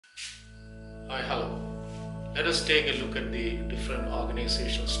Hi, hello. Let us take a look at the different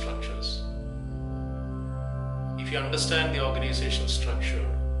organizational structures. If you understand the organizational structure,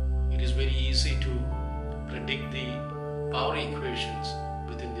 it is very easy to predict the power equations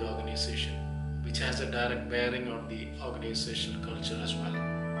within the organization, which has a direct bearing on the organizational culture as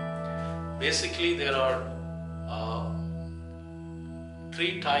well. Basically, there are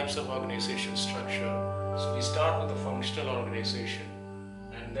three types of organizational structure. So we start with a functional organization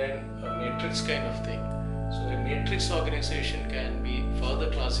and then a matrix kind of thing. So a matrix organization can be further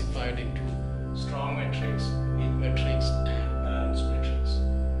classified into strong matrix, weak matrix and balanced matrix.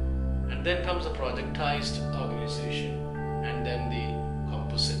 And then comes the projectized organization and then the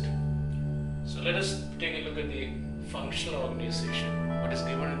composite. So let us take a look at the functional organization. What is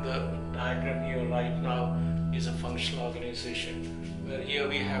given in the diagram here right now is a functional organization, where here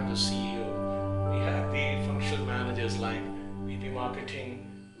we have the CEO, we have the functional managers like VP Marketing,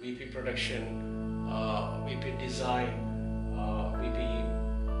 VP Production, VP Design, VP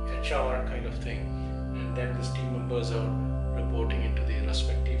HR kind of thing, and then these team members are reporting into the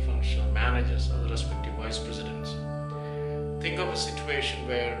respective functional managers or the respective vice presidents. Think of a situation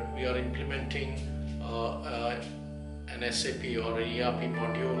where we are implementing an SAP or an ERP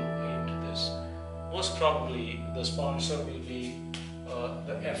module into this. Most probably the sponsor will be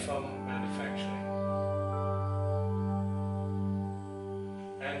the FM manufacturing.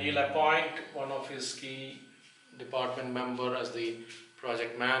 And he'll appoint one of his key department member as the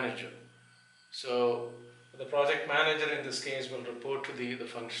project manager. So the project manager in this case will report to the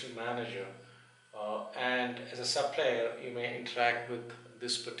functional manager, and as a supplier you may interact with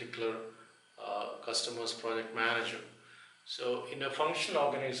this particular customer's project manager. So in a functional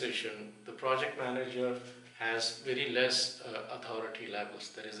organization, the project manager has very less authority levels.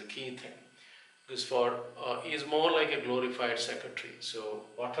 That is the key thing. Because he is more like a glorified secretary. So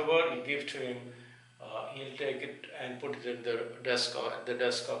whatever you give to him, he'll take it and put it at the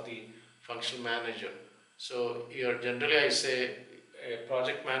desk of the functional manager. So here generally I say a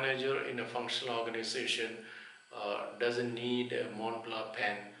project manager in a functional organization doesn't need a Mont Blanc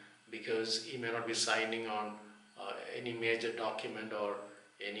pen, because he may not be signing on any major document or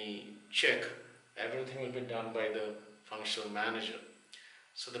any check. Everything will be done by the functional manager.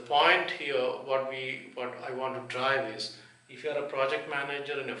 So the point here, what I want to drive is, if you are a project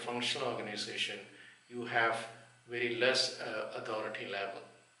manager in a functional organization, you have very less authority level.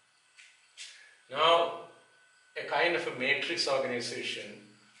 Now, a kind of a matrix organization,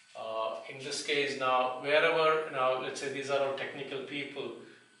 in this case now, let's say these are our technical people,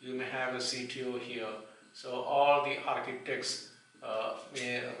 you may have a CTO here. So all the architects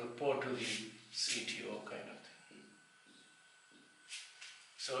may report to the CTO kind of thing.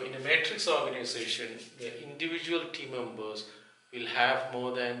 So in a matrix organization, the individual team members will have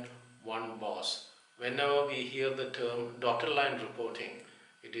more than one boss. Whenever we hear the term dotted line reporting,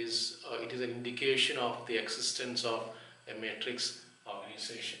 it is an indication of the existence of a matrix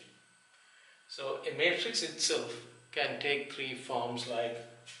organization. So a matrix itself can take three forms like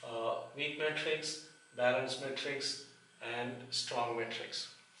weak matrix, balanced matrix and strong matrix.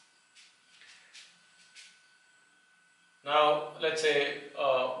 Now let's say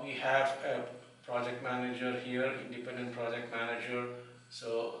we have a project manager here, independent project manager.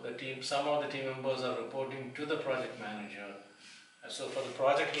 So some of the team members are reporting to the project manager. So for the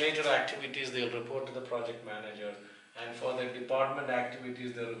project related activities, they'll report to the project manager, and for the department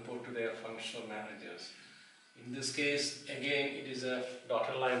activities, they'll report to their functional managers. In this case, again, it is a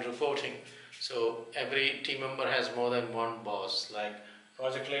dotted line reporting. So every team member has more than one boss. Like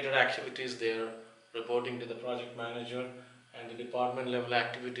project related activities, they are reporting to the project manager, and the department level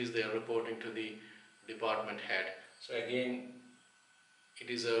activities, they are reporting to the department head. So again, it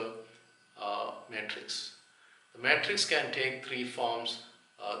is a matrix. The matrix can take three forms: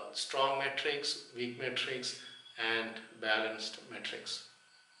 strong matrix, weak matrix and balanced matrix.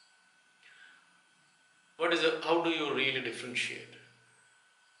 How do you really differentiate?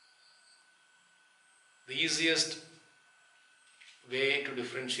 The easiest way to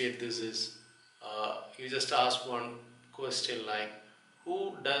differentiate this is you just ask one question like,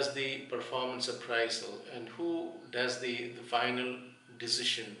 who does the performance appraisal and who does the final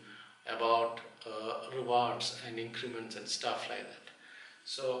decision about rewards and increments and stuff like that.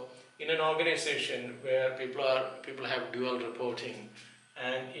 So in an organization where people have dual reporting,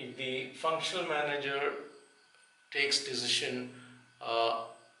 and if the functional manager takes decision,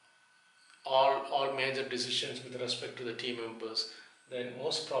 all major decisions with respect to the team members, then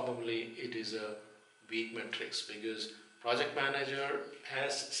most probably it is a weak matrix, because project manager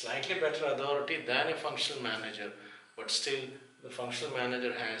has slightly better authority than a functional manager, but still the functional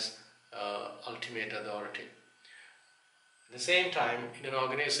manager has ultimate authority. At the same time, in an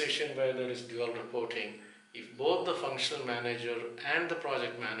organization where there is dual reporting, if both the functional manager and the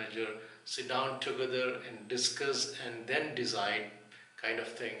project manager sit down together and discuss and then decide kind of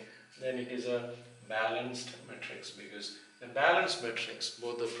thing, then it is a balanced matrix, because the balanced matrix,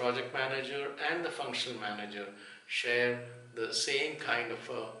 both the project manager and the functional manager share the same kind of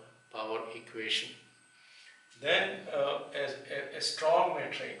a power equation. Then a strong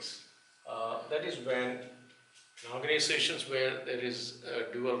matrix, that is when in organizations where there is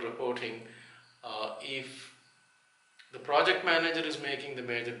dual reporting, if the project manager is making the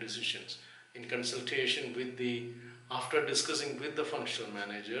major decisions in consultation with after discussing with the functional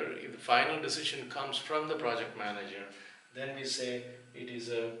manager, if the final decision comes from the project manager, then we say it is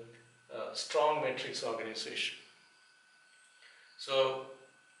a strong matrix organization. So,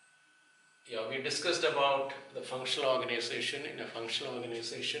 yeah, we discussed about the functional organization. In a functional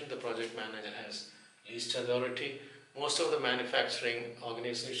organization, the project manager has least authority. Most of the manufacturing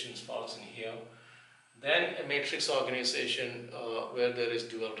organizations falls in here. Then a matrix organization where there is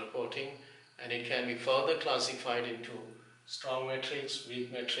dual reporting, and it can be further classified into strong matrix,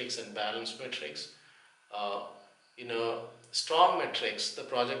 weak matrix, and balanced matrix. In a strong matrix, the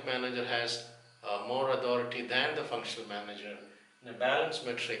project manager has more authority than the functional manager. In a balanced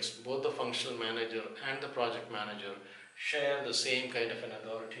matrix, both the functional manager and the project manager share the same kind of an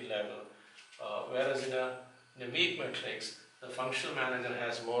authority level. Whereas in a weak matrix, the functional manager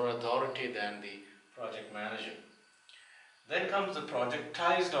has more authority than the project manager. Then comes the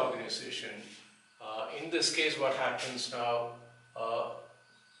projectized organization. In this case, what happens now,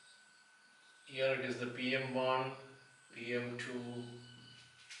 here it is the PM1, PM2,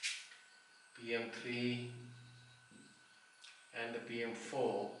 PM3 and the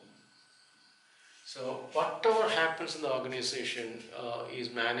PM4. So whatever happens in the organization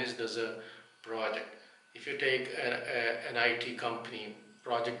is managed as a project. If you take an IT company,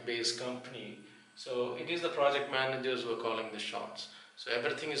 project-based company, so it is the project managers who are calling the shots. So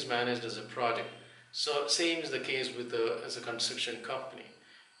everything is managed as a project. So same is the case with as a construction company.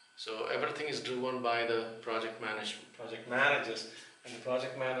 So everything is driven by the project managers, and the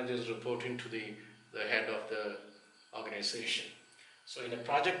project managers reporting to the head of the organization. So in a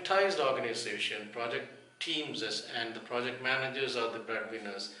projectized organization, project teams and the project managers are the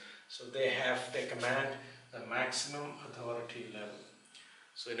breadwinners. So they command the maximum authority level.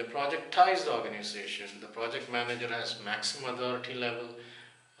 So in a projectized organization, the project manager has maximum authority level,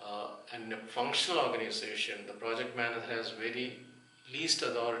 and in a functional organization, the project manager has very least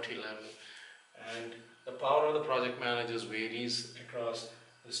authority level, and the power of the project managers varies across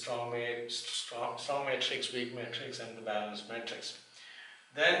the strong matrix, weak matrix, and the balanced matrix.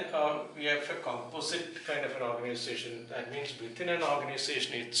 Then we have a composite kind of an organization. That means within an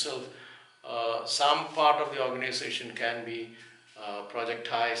organization itself, some part of the organization can be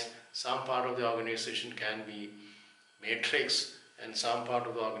projectized, some part of the organization can be matrix, and some part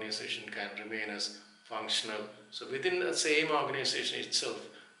of the organization can remain as functional. So within the same organization itself,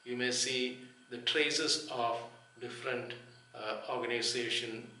 you may see the traces of different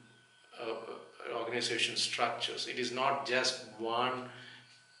organization structures. It is not just one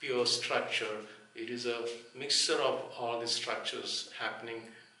pure structure. It is a mixture of all the structures happening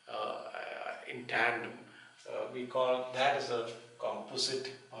in tandem. We call that as a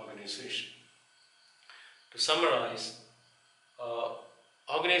composite organization. To summarize,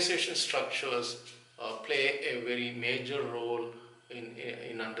 organization structures play a very major role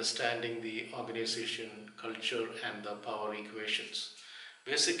in understanding the organization culture and the power equations.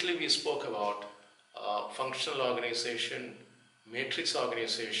 Basically, we spoke about functional organization, matrix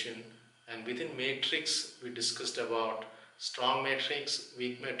organization, and within matrix we discussed about strong matrix,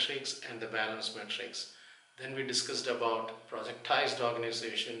 weak matrix, and the balanced matrix. Then we discussed about projectized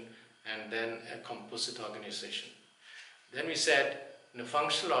organization and then a composite organization. Then we said in a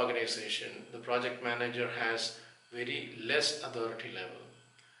functional organization, the project manager has very less authority level.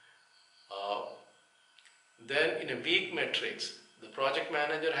 Then in a weak matrix, the project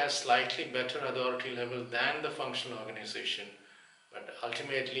manager has slightly better authority level than the functional organization, but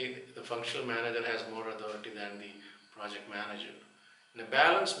ultimately the functional manager has more authority than the project manager. In a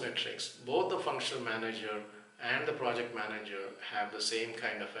balanced matrix, both the functional manager and the project manager have the same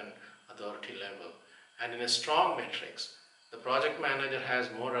kind of an authority level. And in a strong matrix, the project manager has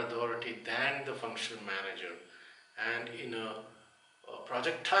more authority than the functional manager. And in a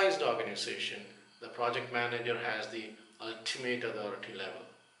projectized organization, the project manager has the ultimate authority level.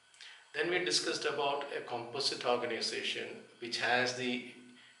 Then we discussed about a composite organization which has the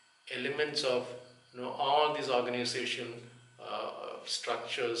elements of all these organization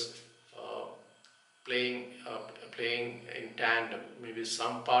structures playing in tandem. Maybe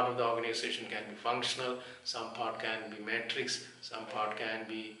some part of the organization can be functional, some part can be matrix, some part can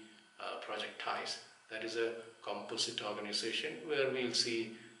be projectized. That is a composite organization where we'll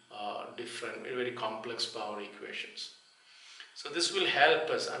see different, very complex power equations. So this will help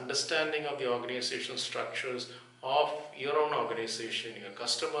us understanding of the organizational structures of your own organization, your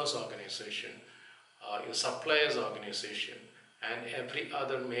customer's organization, your supplier's organization, and every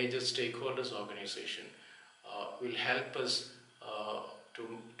other major stakeholder's organization will help us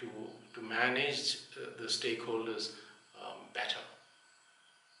to manage the stakeholders better.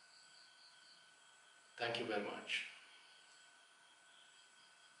 Thank you very much.